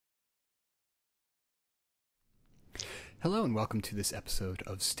Hello and welcome to this episode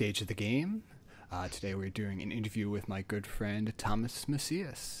of Stage of the Game. Today we're doing an interview with my good friend Thomas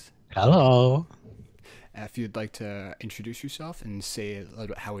Macias. Hello. If you'd like to introduce yourself and say a little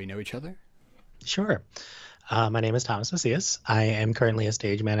bit how we know each other. Sure. My name is Thomas Macias. I am currently a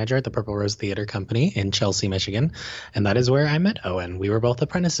stage manager at the Purple Rose Theater Company in Chelsea, Michigan, and that is where I met Owen. We were both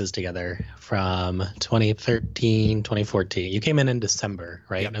apprentices together from 2013, 2014. You came in December,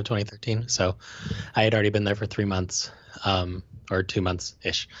 right? Yep. No, 2013. So I had already been there for 3 months, or 2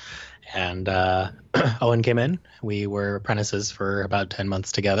 months-ish. And Owen came in. We were apprentices for about 10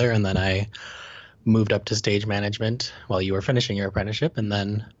 months together, and then I moved up to stage management while you were finishing your apprenticeship, and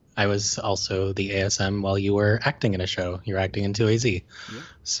then I was also the ASM while you were acting in a show. You were acting in 2AZ. Yep.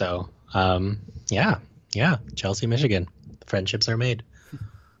 So, yeah, Chelsea, Michigan. Friendships are made.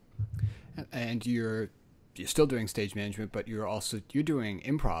 And you're still doing stage management, but you're doing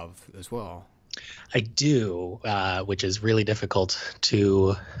improv as well. I do, which is really difficult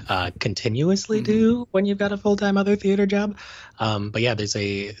to continuously do when you've got a full-time other theater job. But yeah, there's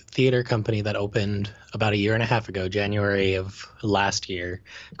a theater company that opened about a year and a half ago, January of last year,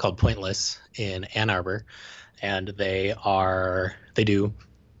 called Pointless in Ann Arbor. And they do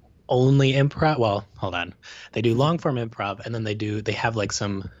only improv. Well, hold on. They do long form improv, and then they have like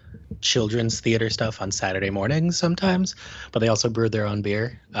some children's theater stuff on Saturday mornings sometimes, but they also brew their own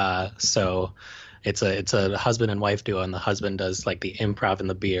beer. So it's a husband and wife duo, and the husband does like the improv and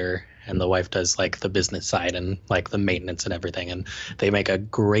the beer, and the wife does like the business side and like the maintenance and everything. And they make a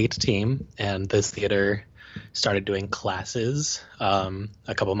great team. And this theater started doing classes a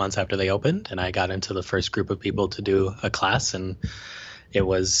couple months after they opened, and I got into the first group of people to do a class, and it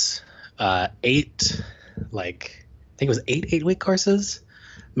was I think it was eight-week courses,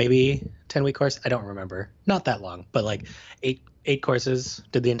 maybe 10-week course. I don't remember. Not that long, but like eight courses,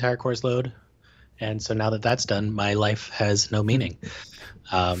 did the entire course load. And so now that that's done, my life has no meaning.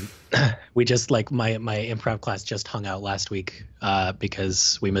 We just like my improv class just hung out last week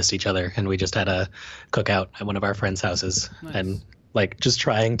because we missed each other, and we just had a cookout at one of our friends' houses. Nice. And like just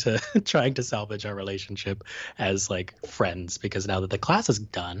trying to salvage our relationship as like friends, because now that the class is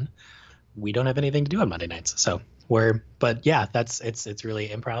done, we don't have anything to do on Monday nights. So but yeah, it's really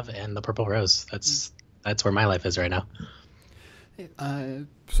improv and the Purple Rose. That's where my life is right now.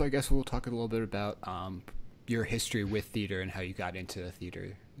 So I guess we'll talk a little bit about your history with theater and how you got into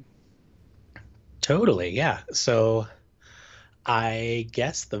theater. Totally, yeah. So I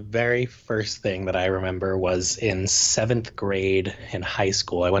guess the very first thing that I remember was in 7th grade in high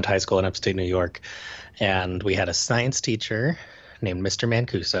school. I went to high school in upstate New York, and we had a science teacher named Mr.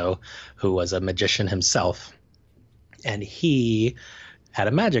 Mancuso, who was a magician himself. And he had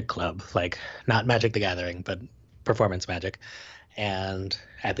a magic club, like not Magic the Gathering, but performance magic. And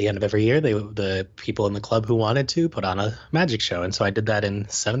at the end of every year, the people in the club who wanted to put on a magic show. And so I did that in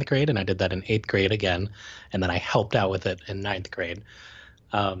 7th grade, and I did that in 8th grade again. And then I helped out with it in 9th grade.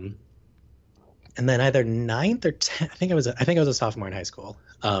 And then either 9th or 10th, I think I was a sophomore in high school.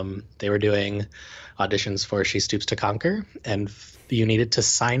 They were doing auditions for She Stoops to Conquer, and you needed to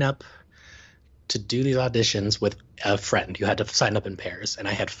sign up to do these auditions with a friend. You had to sign up in pairs, and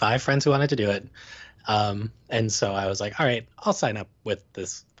I had 5 friends who wanted to do it. And so I was like, all right, I'll sign up with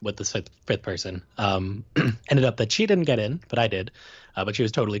this fifth person. Ended up that she didn't get in, but I did. But she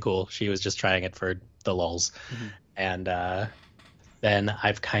was totally cool. She was just trying it for the lulz. Mm-hmm. And then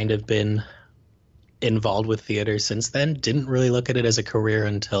I've kind of been involved with theater since then. Didn't really look at it as a career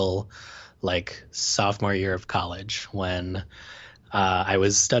until like sophomore year of college, when I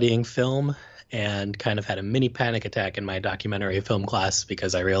was studying film and kind of had a mini panic attack in my documentary film class,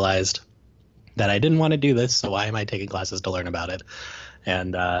 because I realized that I didn't want to do this, so why am I taking classes to learn about it?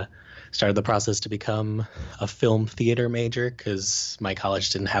 And started the process to become a film theater major, because my college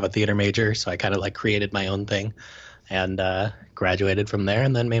didn't have a theater major, so I kind of like created my own thing, and graduated from there,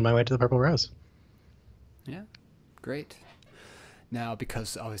 and then made my way to the Purple Rose. Yeah, great. Now,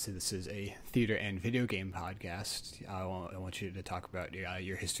 because obviously this is a theater and video game podcast, I want you to talk about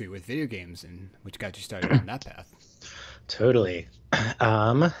your history with video games and what got you started on that path. Totally.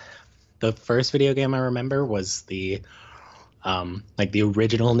 The first video game I remember was the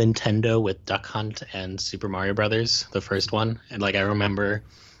original Nintendo with Duck Hunt and Super Mario Brothers, the first one. And like I remember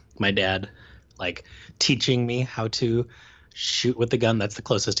my dad like teaching me how to shoot with the gun. That's the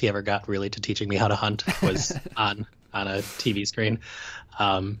closest he ever got really to teaching me how to hunt, was on a TV screen.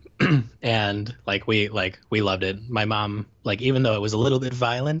 And we loved it. My mom, like, even though it was a little bit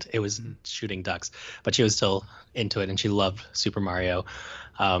violent, it was shooting ducks, but she was still into it, and she loved Super Mario.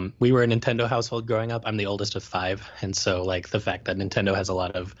 We were a Nintendo household growing up. I'm the oldest of 5, and so like the fact that Nintendo has a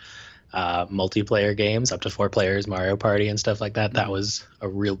lot of multiplayer games, up to 4 players, Mario Party and stuff like that. That Mm-hmm. was a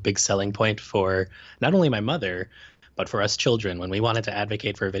real big selling point for not only my mother, but for us children. When we wanted to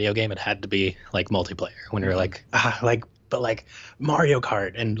advocate for a video game, it had to be like multiplayer. When we were Mm-hmm. like, but like Mario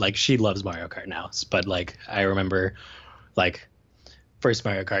Kart, and like she loves Mario Kart now. But like I remember like first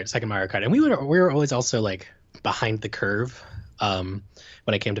Mario Kart, second Mario Kart, and we were always also like behind the curve when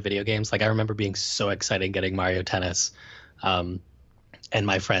it came to video games. Like I remember being so excited getting Mario Tennis, and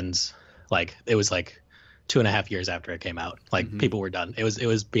my friends, like it was like 2.5 years after it came out. Like Mm-hmm. people were done. It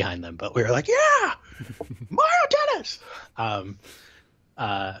was behind them, but we were like, yeah, Mario Tennis. Um,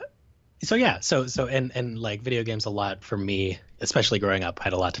 uh, so yeah, and like video games a lot for me, especially growing up,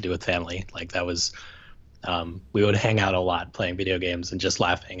 had a lot to do with family. Like that was we would hang out a lot playing video games and just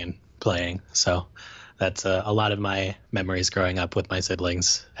laughing and playing. So that's a lot of my memories growing up with my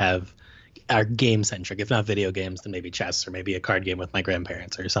siblings have are game centric. If not video games, then maybe chess or maybe a card game with my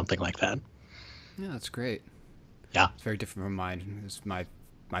grandparents or something like that. Yeah, that's great. Yeah. It's very different from mine. It was my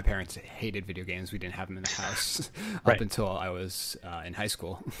parents hated video games. We didn't have them in the house up Right. until I was in high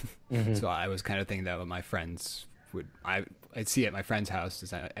school. Hmm. So I was kind of thinking that my friends I'd see at my friend's house is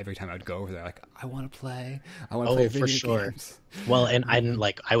that every time I would go over there, like I want to play, Oh, for video sure. games. Well, and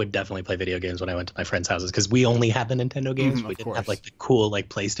I would definitely play video games when I went to my friends' houses because we only had the Nintendo games. Mhm, We of didn't have course. like the cool like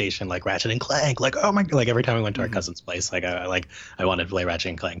PlayStation, like Ratchet and Clank. Like oh my, like every time we went to our Hmm. cousin's place, I wanted to play Ratchet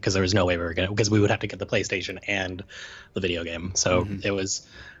and Clank because there was no way we were gonna because we would have to get the PlayStation and the video game. So Hmm. it was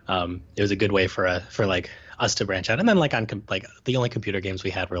a good way for like us to branch out. And then like like the only computer games we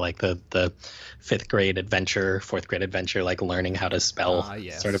had were like the fifth grade adventure, fourth grade adventure, like learning how to spell Ah,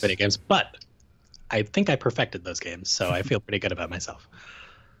 sort of video yes. games. But I think I perfected those games, so I feel pretty good about myself.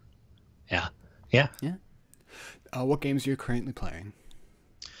 Yeah. Yeah. Yeah. What games are you currently playing?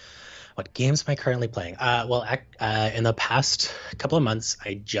 What games am I currently playing? In the past couple of months,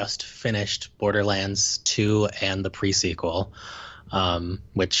 I just finished Borderlands 2 and the pre-sequel,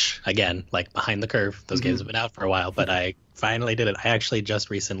 which, again, like behind the curve, those games Hmm. have been out for a while, but I finally did it. I actually just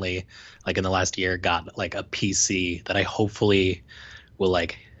recently, like in the last year, got like a PC that I hopefully will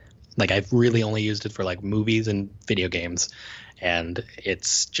like I've really only used it for like movies and video games, and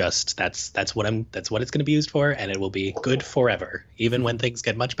it's just that's what it's going to be used for, and it will be good forever. Even when things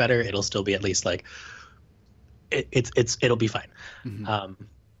get much better, it'll still be at least like it'll be fine. Hmm. Um,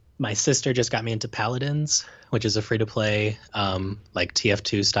 my sister just got me into Paladins, which is a free to play like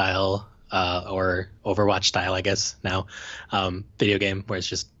TF2 style or Overwatch style, I guess now, video game where it's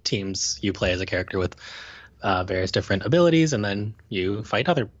just teams you play as a character with various different abilities, and then you fight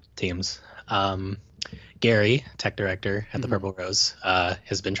other teams. Gary, tech director at the Hmm. Purple Rose,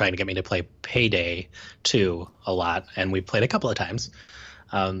 has been trying to get me to play Payday 2 a lot, and we played a couple of times.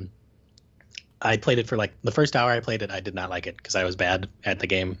 Um, I played it for like the first hour I played it, I did not like it because I was bad at the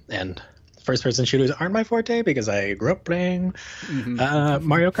game, and first person shooters aren't my forte because I grew up playing Hmm.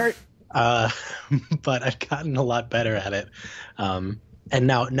 Mario Kart. Uh, but I've gotten a lot better at it. And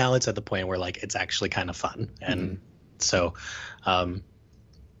now it's at the point where like it's actually kind of fun, Hmm. and so um,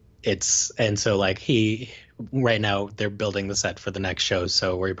 so like he right now they're building the set for the next show,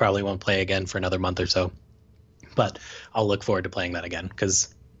 so we probably won't play again for another month or so. But I'll look forward to playing that again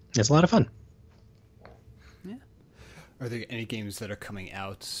because it's a lot of fun. Yeah. Are there any games that are coming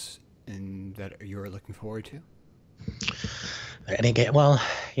out and that you're looking forward to? Any game? Well,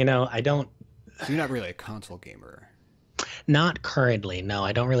 I don't. So you're not really a console gamer. Not currently. No,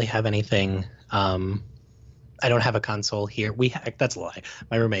 I don't really have anything. I don't have a console here. That's a lie.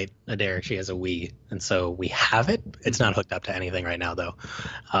 My roommate Adair, she has a Wii, and so we have it. It's not hooked up to anything right now, though.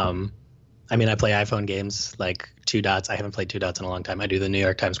 Um, I mean, I play iPhone games like Two Dots. I haven't played Two Dots in a long time. I do the New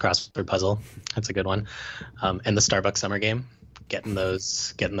York Times crossword puzzle. That's a good one. And the Starbucks summer game. Getting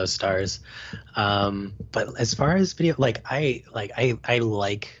those stars. But as far as video, I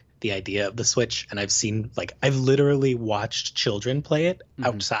like the idea of the Switch, and I've literally watched children play it Hmm.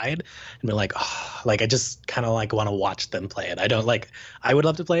 outside and been like, oh, like I just kind of like want to watch them play it. I would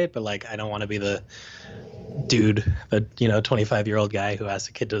love to play it, but like I don't want to be the dude, the 25-year-old guy who asks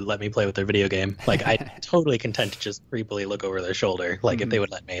a kid to let me play with their video game. Like I totally content to just creepily look over their shoulder. Like if they Hmm.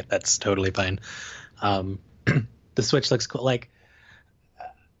 would let me, that's totally fine. Um, the Switch looks cool. Like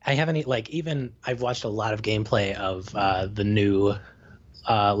I haven't even I've watched a lot of gameplay of the new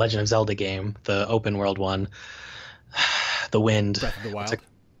Legend of Zelda game, the open world one, the Wind. Breath of the What's Wild. it?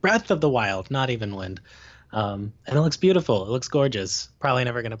 Breath of the Wild, not even Wind. And it looks beautiful. It looks gorgeous. Probably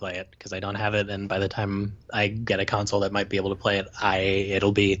never gonna play it because I don't have it, and by the time I get a console that might be able to play it,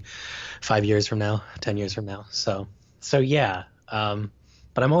 it'll be 5 years from now, 10 years from now. So yeah.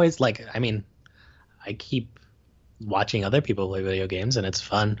 But I'm always like, I mean, I keep watching other people play video games, and it's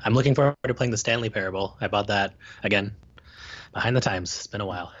fun. I'm looking forward to playing the Stanley Parable. I bought that again behind the times. It's been a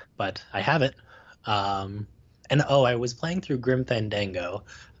while, but I have it. And oh, I was playing through Grim Fandango,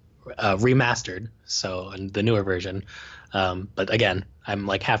 remastered, so and the newer version. But again, I'm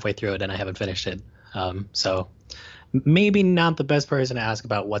like halfway through it and I haven't finished it. So maybe not the best person to ask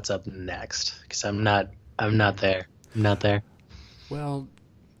about what's up next because I'm not there. I'm not there. Well,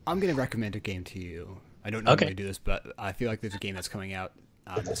 I'm going to recommend a game to you. I don't normally Okay. do this, but I feel like there's a game that's coming out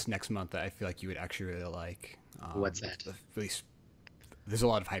this next month that I feel like you would actually really like. What's that? At least there's a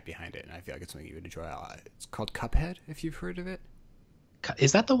lot of hype behind it, and I feel like it's something you would enjoy a lot. It's called Cuphead, if you've heard of it.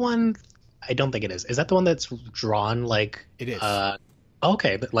 Is that the one? I don't think it is. Is that the one that's drawn like? It is.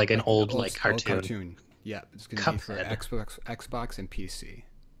 Okay, but like an Like old old, like old cartoon. cartoon. Yeah, it's going to be for Cuphead. Xbox and PC.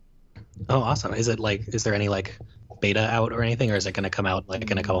 Oh, awesome. Is it like? Is there any like beta out or anything, or is it going to come out like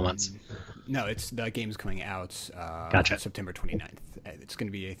in a couple months? No, it's the game's coming out Gotcha. September 29th. It's going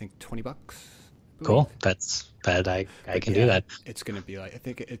to be, I think, $20. I believe. Cool. That I But can yeah, do that. it's going to be like, I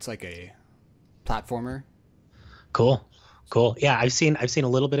think it's like a platformer. Cool. Cool. Yeah, I've seen a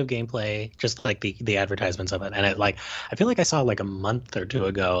little bit of gameplay, just like the advertisements of it, and it like I feel like I saw it like a month or two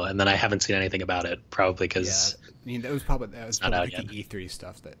ago, and then I haven't seen anything about it, probably Yeah, because I mean that was not probably out like yet. the E3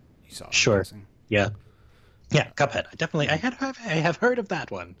 stuff that you saw. I'm Sure. guessing. Yeah. Yeah, Cuphead. I have heard of that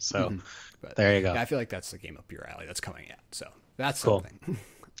one. So But there you go. yeah, I feel like that's the game up your alley that's coming out. So that's Cool. something.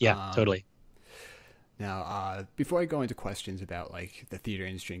 Yeah, Um, totally. Now, before I go into questions about like the theater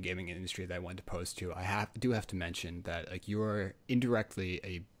industry and gaming industry that I wanted to pose to, I do have to mention that like you're indirectly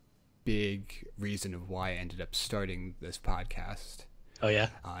a big reason of why I ended up starting this podcast. Oh yeah.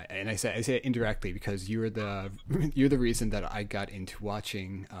 And I say it indirectly because you're the you're the reason that I got into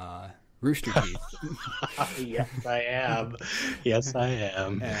watching Rooster Teeth, Yes, I am. Yes, I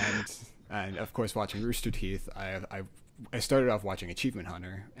am. and of course watching Rooster Teeth. I started off watching Achievement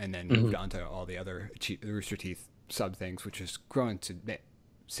Hunter and then Mhm. moved on to all the other Rooster Teeth sub things, which has grown to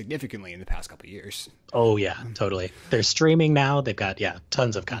significantly in the past couple of years. Oh yeah, totally. They're streaming now. They've got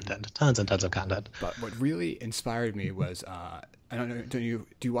tons of content, tons and tons of content. But what really inspired me was I don't know. Do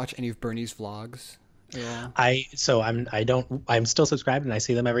you watch any of Bernie's vlogs at all? I'm still subscribed and I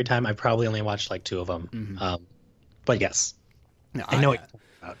see them every time. I probably only watched like two of them. But yes, No, I know what you're talking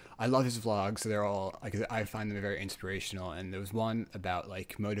about. I love his vlogs. They're all like I find them very inspirational. And there was one about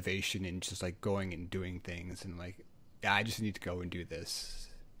like motivation and just like going and doing things and like yeah, I just need to go and do this.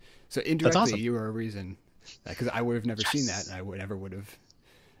 So That's indirectly, awesome. you were a reason because I would have never seen that, and I would never would have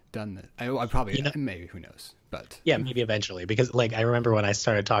done that. I probably maybe who knows, but Yeah, maybe eventually. Because like I remember when I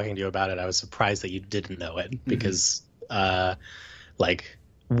started talking to you about it, I was surprised that you didn't know it because like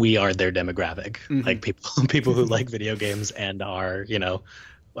we are their demographic. Like people who like video games and are,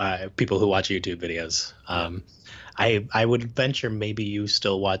 people who watch YouTube videos. I would venture maybe you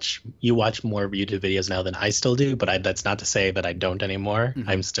watch more YouTube videos now than I still do, but that's not to say that I don't anymore.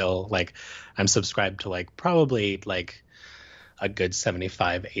 I'm still like I'm subscribed to like probably like a good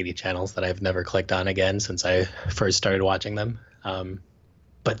 75, 80 channels that I've never clicked on again since I first started watching them.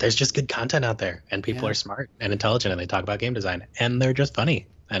 But there's just good content out there, and people are smart and intelligent, and they talk about game design, and they're just funny,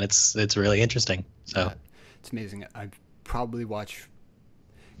 and it's really interesting. So yeah, it's amazing. I probably watch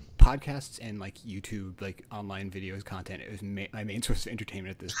podcasts and like YouTube, like online videos content. It was my main source of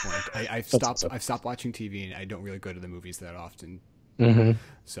entertainment at this point. I've stopped watching TV, and I don't really go to the movies that often.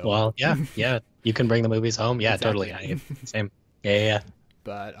 So well, yeah, you can bring the movies home. Yeah, Exactly. totally. Same. Yeah.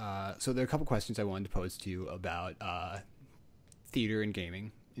 But so there are a couple questions I wanted to pose to you about theater and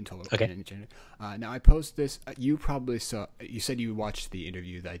gaming in total. Okay. Now I posed this. You probably saw. You said you watched the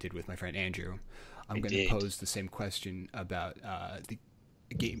interview that I did with my friend Andrew. I'm going to did. pose the same question about the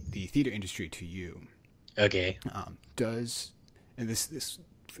theater industry to you. Okay. And this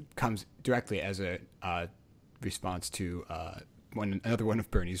comes directly as a response to another one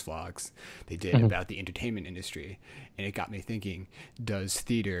of Bernie's vlogs they did about the entertainment industry, and it got me thinking: is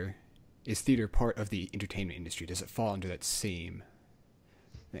theater part of the entertainment industry? Does it fall under that same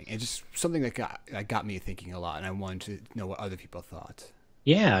thing? And just something that got me thinking a lot, and I wanted to know what other people thought.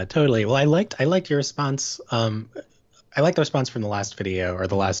 Yeah, totally. Well, I liked your response. I liked the response from the last video or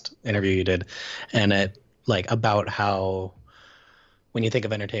the last interview you did, and it like about how when you think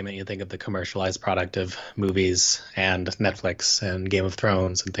of entertainment, you think of the commercialized product of movies and Netflix and Game of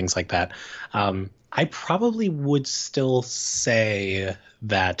Thrones and things like that. I probably would still say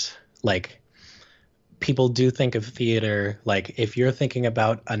that like people do think of theater like if you're thinking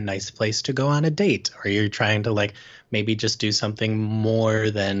about a nice place to go on a date, or you're trying to like maybe just do something more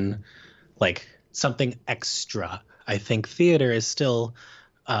than like something extra. I think theater is still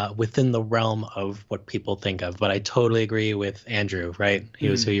within the realm of what people think of. But I totally agree with Andrew, right? He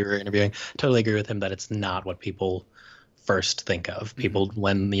was who you were interviewing. Totally agree with him that it's not what people first think of. People,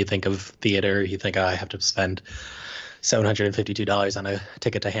 when you think of theater, you think, oh, I have to spend $752 on a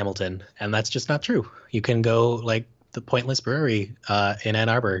ticket to Hamilton. And that's just not true. You can go, like, the Pointless Brewery in Ann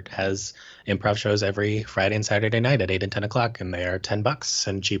Arbor has improv shows every Friday and Saturday night at 8 and 10 o'clock, and they are $10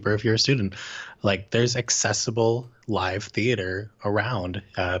 and cheaper if you're a student. Like, there's accessible live theater around.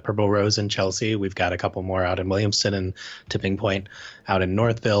 Purple Rose in Chelsea. We've got a couple more out in Williamston and Tipping Point out in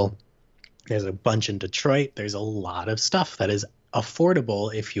Northville. There's a bunch in Detroit. There's a lot of stuff that is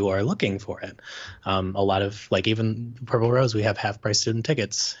affordable if you are looking for it. A lot of, like, even Purple Rose, we have half-price student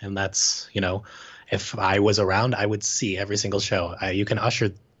tickets, and that's, you know, if I was around, I would see every single show. You can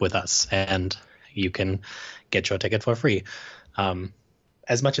usher with us, and you can get your ticket for free.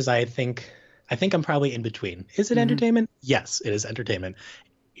 As much as I think I'm probably in between. Is it entertainment? Yes, it is entertainment.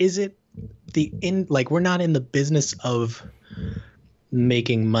 Is it we're not in the business of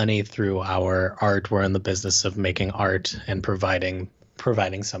making money through our art. We're in the business of making art and providing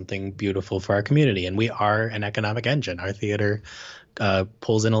something beautiful for our community. And we are an economic engine. Our theater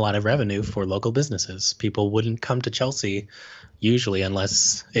pulls in a lot of revenue for local businesses. People wouldn't come to Chelsea usually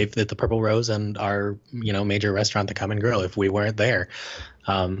unless if the Purple Rose and our, you know, major restaurant, the Come and Grill, if we weren't there.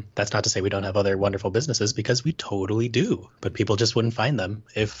 That's not to say we don't have other wonderful businesses, because we totally do, but people just wouldn't find them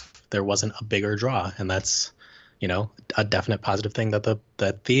if there wasn't a bigger draw. And that's, you know, a definite positive thing that the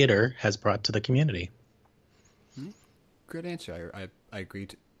theater has brought to the community. Great answer. I agree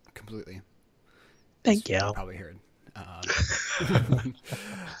completely. Thank you. You probably heard.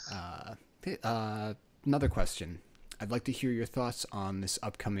 Another question. I'd like to hear your thoughts on this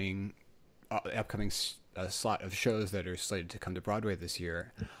upcoming slot of shows that are slated to come to Broadway this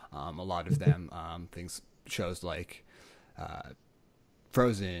year. A lot of them, shows like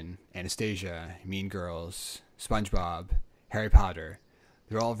Frozen, Anastasia, Mean Girls, SpongeBob, Harry Potter.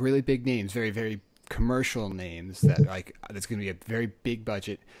 They're all really big names, very, very commercial names that that's going to be a very big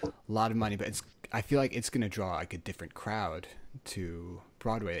budget, a lot of money, but I feel like it's going to draw like a different crowd to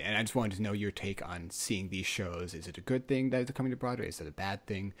Broadway. And I just wanted to know your take on seeing these shows. Is it a good thing that they're coming to Broadway? Is it a bad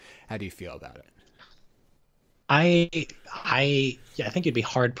thing? How do you feel about it? I think you'd be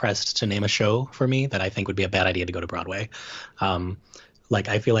hard pressed to name a show for me that I think would be a bad idea to go to Broadway.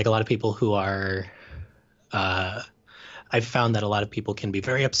 I feel like a lot of people who are, I've found that a lot of people can be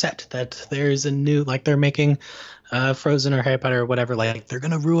very upset that there's a new, like they're making Frozen or Harry Potter or whatever, like they're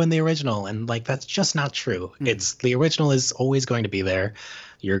going to ruin the original. And like, that's just not true. It's the original is always going to be there.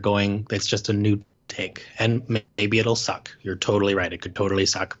 It's just a new take, and maybe it'll suck. You're totally right. It could totally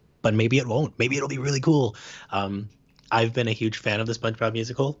suck, but maybe it won't. Maybe it'll be really cool. I've been a huge fan of the SpongeBob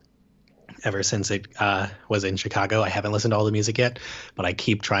musical ever since it was in Chicago. I haven't listened to all the music yet, but I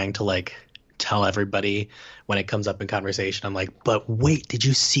keep trying to like tell everybody when it comes up in conversation. I'm like, but wait, did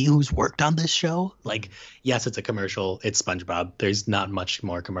you see who's worked on this show? Like, yes, it's a commercial. It's SpongeBob. There's not much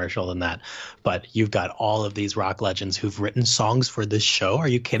more commercial than that. But you've got all of these rock legends who've written songs for this show. Are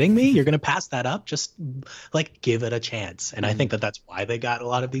you kidding me? You're going to pass that up? Just like give it a chance. And I think that that's why they got a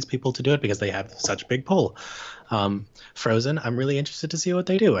lot of these people to do it, because they have such big pull. Frozen, I'm really interested to see what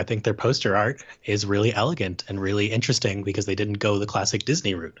they do. I think their poster art is really elegant and really interesting because they didn't go the classic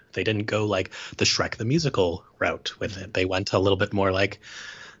Disney route. They didn't go like the Shrek the Musical route with it. They went a little bit more like,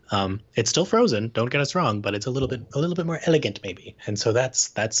 it's still Frozen, don't get us wrong, but it's a little bit more elegant maybe. And so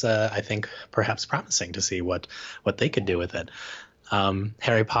that's I think perhaps promising to see what they could do with it.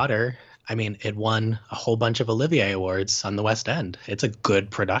 Harry Potter, I mean, it won a whole bunch of Olivier Awards on the West End. It's a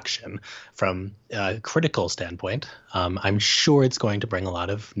good production from a critical standpoint. I'm sure it's going to bring a lot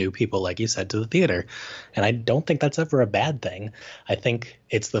of new people, like you said, to the theater. And I don't think that's ever a bad thing. I think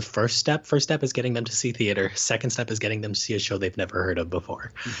it's the first step. First step is getting them to see theater. Second step is getting them to see a show they've never heard of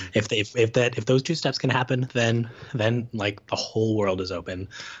before. If those two steps can happen, then like the whole world is open.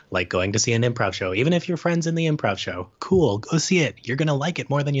 Like going to see an improv show, even if your friend's in the improv show, cool, go see it. You're gonna like it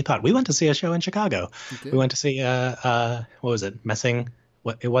more than you thought. We went to see a show in Chicago. We went to see what was it?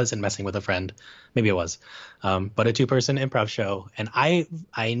 It wasn't Messing with a Friend. Maybe it was. But a 2-person improv show. And I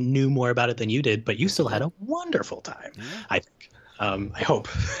knew more about it than you did, but you still had a wonderful time, I think. I hope.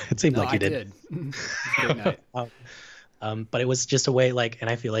 It seemed like you did. It was a great night. But it was just a way, like, and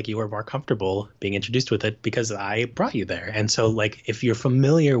I feel like you were more comfortable being introduced with it because I brought you there. And so, like, if you're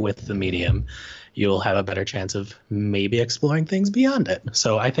familiar with the medium, you'll have a better chance of maybe exploring things beyond it.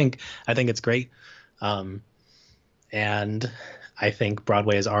 So I think it's great. And I think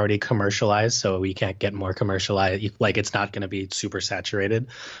Broadway is already commercialized, so we can't get more commercialized. Like, it's not going to be super saturated,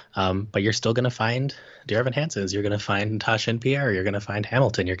 but you're still going to find Dear Evan Hansen's. You're going to find Tasha and Pierre. You're going to find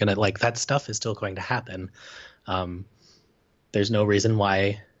Hamilton. You're going to like that stuff is still going to happen. There's no reason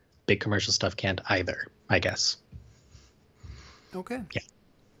why big commercial stuff can't either, I guess. Okay. Yeah.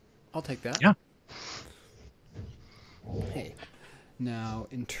 I'll take that. Yeah. Hey. Now,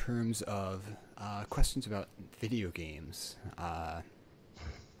 in terms of questions about video games,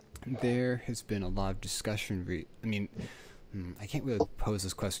 there has been a lot of discussion. I can't really pose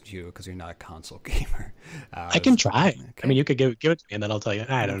this question to you because you're not a console gamer. I can try. Okay. I mean, you could give it to me, and then I'll tell you.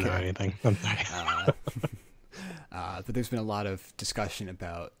 I don't know anything. I'm sorry. But there's been a lot of discussion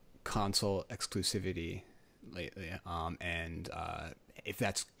about console exclusivity lately, and if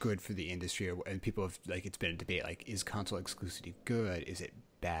that's good for the industry, and people have it's been a debate is console exclusivity good? Is it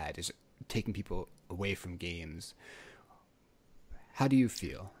bad? Is it taking people away from games? How do you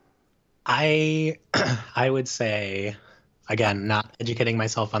feel? I would say, again, not educating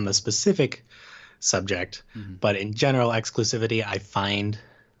myself on the specific subject, but in general, exclusivity I find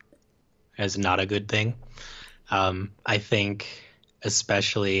as not a good thing. I think,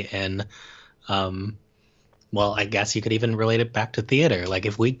 especially in well, I guess you could even relate it back to theater. Like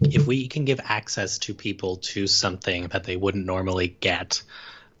if we can give access to people to something that they wouldn't normally get,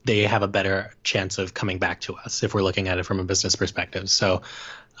 they have a better chance of coming back to us if we're looking at it from a business perspective. So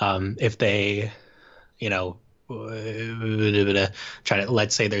if they, let's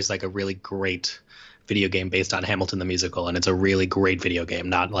say there's like a really great video game based on Hamilton the musical, and it's a really great video game,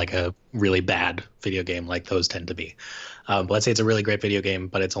 not like a really bad video game like those tend to be. But let's say it's a really great video game,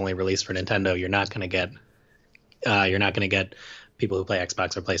 but it's only released for Nintendo. You're not going to get people who play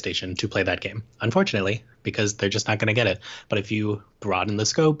Xbox or PlayStation to play that game, unfortunately, because they're just not going to get it. But if you broaden the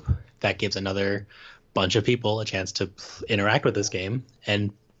scope, that gives another bunch of people a chance to interact with this game.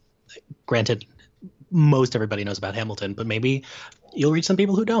 And granted, most everybody knows about Hamilton, but maybe you'll reach some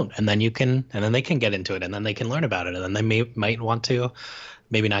people who don't, and then they can get into it, and then they can learn about it, and then they might want to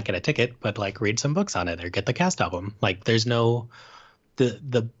maybe not get a ticket, but read some books on it or get the cast album. There's no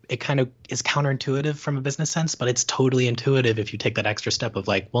it kind of is counterintuitive from a business sense, but it's totally intuitive if you take that extra step of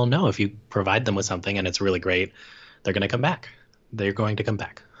well, no, if you provide them with something and it's really great, they're going to come back. They're going to come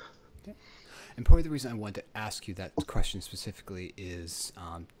back. Okay. And part of the reason I wanted to ask you that question specifically is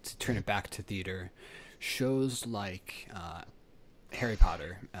to turn it back to theater. Shows like Harry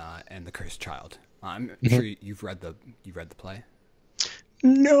Potter and the Cursed Child. I'm sure you've read the play.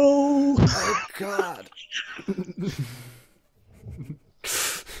 No. Oh God.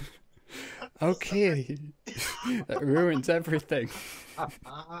 Okay, that ruins everything.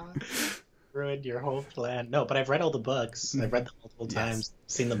 Ruined your whole plan. No, but I've read all the books. I've read them multiple times.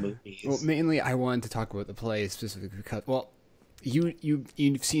 Seen the movies. Well, mainly I wanted to talk about the play specifically because,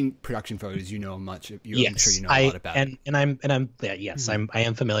 you've seen production photos. You know much. Yes, I'm sure you know a lot about it. I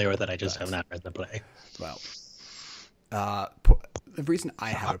am familiar with it. I just have not read the play. Well, the reason I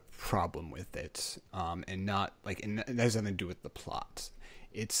have a problem with it, and not and that has nothing to do with the plot.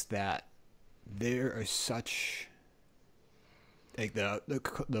 It's that there are such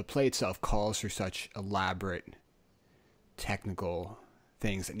the play itself calls for such elaborate technical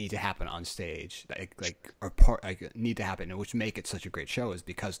things that need to happen on stage, need to happen, and which make it such a great show is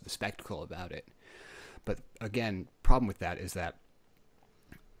because of the spectacle about it. But again, problem with that is that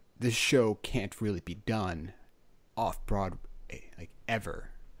this show can't really be done off Broadway, ever.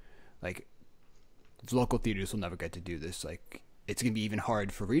 Local theaters will never get to do this. It's going to be even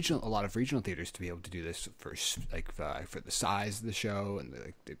hard for a lot of regional theaters to be able to do this for the size of the show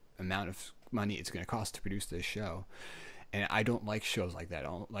and the amount of money it's going to cost to produce this show. And I don't like shows like that. I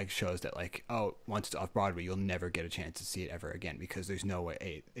don't like shows that once it's off Broadway, you'll never get a chance to see it ever again because there's no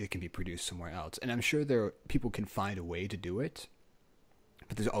way it can be produced somewhere else. And I'm sure people can find a way to do it,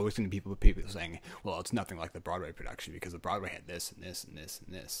 but there's always going to be people saying, well, it's nothing like the Broadway production because the Broadway had this and this and this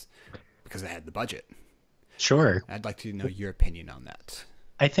and this because they had the budget. Sure. I'd like to know your opinion on that.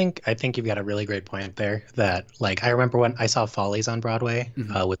 I think you've got a really great point there that I remember when I saw Follies on Broadway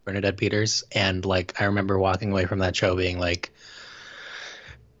with Bernadette Peters, and I remember walking away from that show being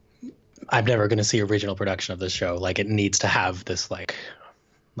I'm never going to see a original production of this show. It needs to have this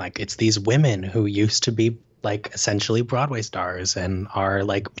it's these women who used to be essentially Broadway stars and are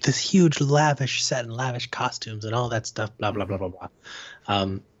this huge lavish set and lavish costumes and all that stuff, blah blah blah blah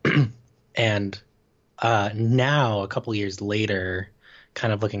blah. And now a couple years later,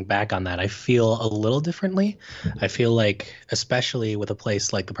 kind of looking back on that, I feel a little differently. I feel especially with a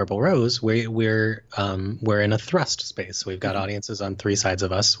place like the Purple Rose, we're in a thrust space. So we've got audiences on three sides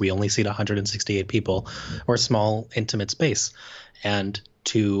of us. We only seat 168 people, or a small, intimate space. And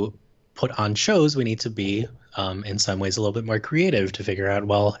to put on shows, we need to be in some ways a little bit more creative to figure out,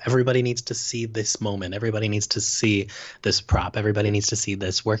 well, everybody needs to see this moment. Everybody needs to see this prop. Everybody needs to see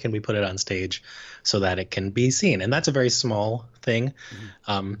this. Where can we put it on stage so that it can be seen? And that's a very small thing.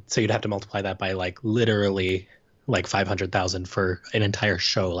 So you'd have to multiply that by like literally like 500,000 for an entire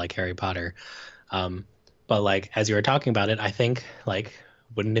show like Harry Potter. But like, as you were talking about it, I think like,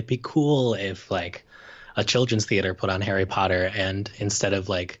 wouldn't it be cool if like a children's theater put on Harry Potter, and instead of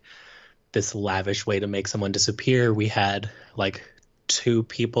like this lavish way to make someone disappear, we had like two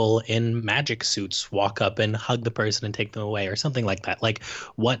people in magic suits walk up and hug the person and take them away, or something like that. Like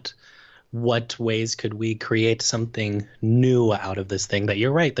what ways could we create something new out of this thing that,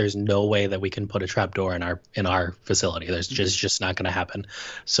 you're right, there's no way that we can put a trapdoor in our facility. There's just not going to happen.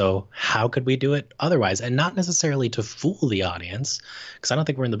 So how could we do it otherwise? And not necessarily to fool the audience, because I don't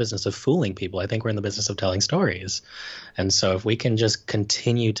think we're in the business of fooling people. I think we're in the business of telling stories. And so if we can just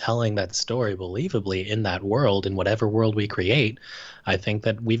continue telling that story believably in that world, in whatever world we create, I think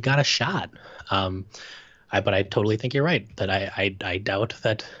that we've got a shot. But I totally think you're right, that I doubt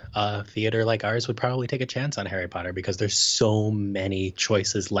that a theater like ours would probably take a chance on Harry Potter, because there's so many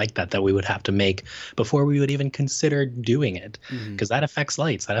choices like that we would have to make before we would even consider doing it. Because that affects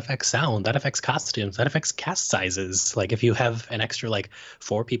lights, that affects sound, that affects costumes, that affects cast sizes. Like if you have an extra like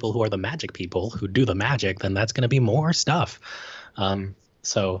 4 people who are the magic people who do the magic, then that's going to be more stuff.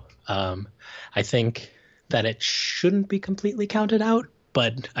 So I think that it shouldn't be completely counted out,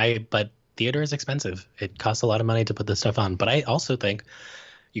 but theater is expensive. It costs a lot of money to put this stuff on. But I also think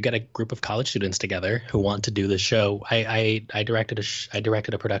you get a group of college students together who want to do this show. I directed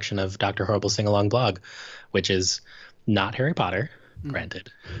a production of Dr. Horrible's Sing Along Blog, which is not Harry Potter,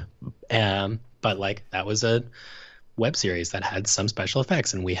 granted, but like that was a web series that had some special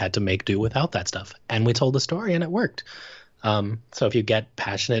effects, and we had to make do without that stuff. And we told the story, and it worked. So if you get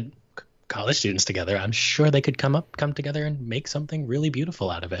passionate college students together, I'm sure they could come together and make something really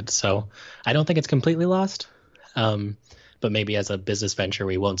beautiful out of it. So I don't think it's completely lost. But maybe as a business venture,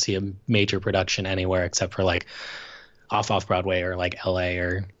 we won't see a major production anywhere except for like off Broadway, or like LA,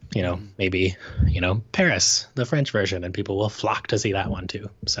 or, you know, maybe, you know, Paris, the French version, and people will flock to see that one too.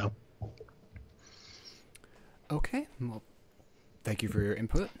 So. Okay. Well, thank you for your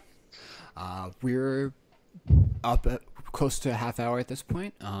input. We're up at close to a half hour at this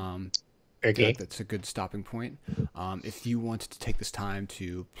point. Okay. That's a good stopping point. If you wanted to take this time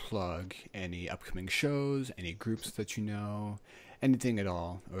to plug any upcoming shows, any groups that you know, anything at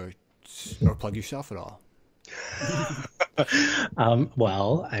all, or plug yourself at all.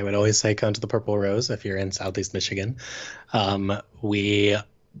 Well, I would always say come to the Purple Rose if you're in Southeast Michigan. We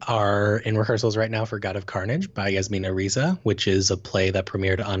are in rehearsals right now for God of Carnage by Yasmina Riza, which is a play that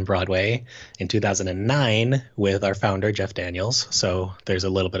premiered on Broadway in 2009 with our founder, Jeff Daniels. So there's a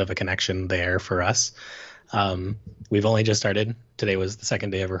little bit of a connection there for us. We've only just started. Today was the second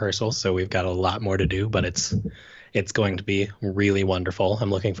day of rehearsal, so we've got a lot more to do, but it's going to be really wonderful.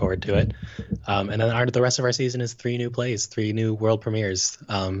 I'm looking forward to it. And then the rest of our season is 3 new plays, 3 new world premieres.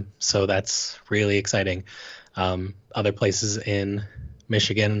 So that's really exciting. Other places in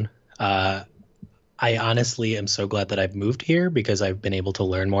Michigan, I honestly am so glad that I've moved here, because I've been able to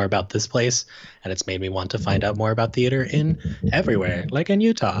learn more about this place, and it's made me want to find out more about theater in everywhere, like in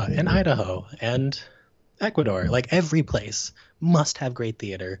Utah and Idaho and Ecuador. Like every place must have great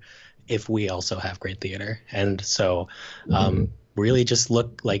theater if we also have great theater. And so really just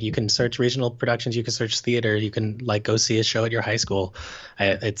look, like you can search regional productions, you can search theater, you can like go see a show at your high school.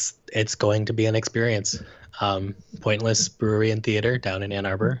 It's going to be an experience. Pointless Brewery and Theater down in Ann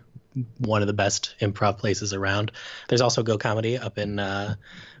Arbor, one of the best improv places around. There's also Go Comedy up in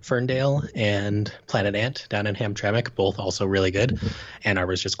Ferndale, and Planet Ant down in Hamtramck, both also really good. Ann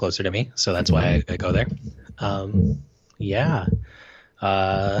Arbor's just closer to me, so that's why I go there.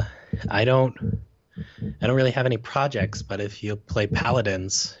 I don't really have any projects, but if you play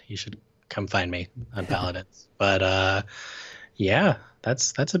Paladins, you should come find me on Paladins. But yeah,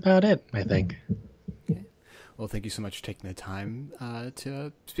 that's about it, I think. Okay. Well, thank you so much for taking the time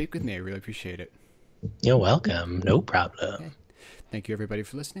to speak with me. I really appreciate it. You're welcome. No problem. Okay. Thank you, everybody,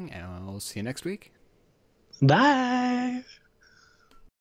 for listening, and I'll see you next week. Bye.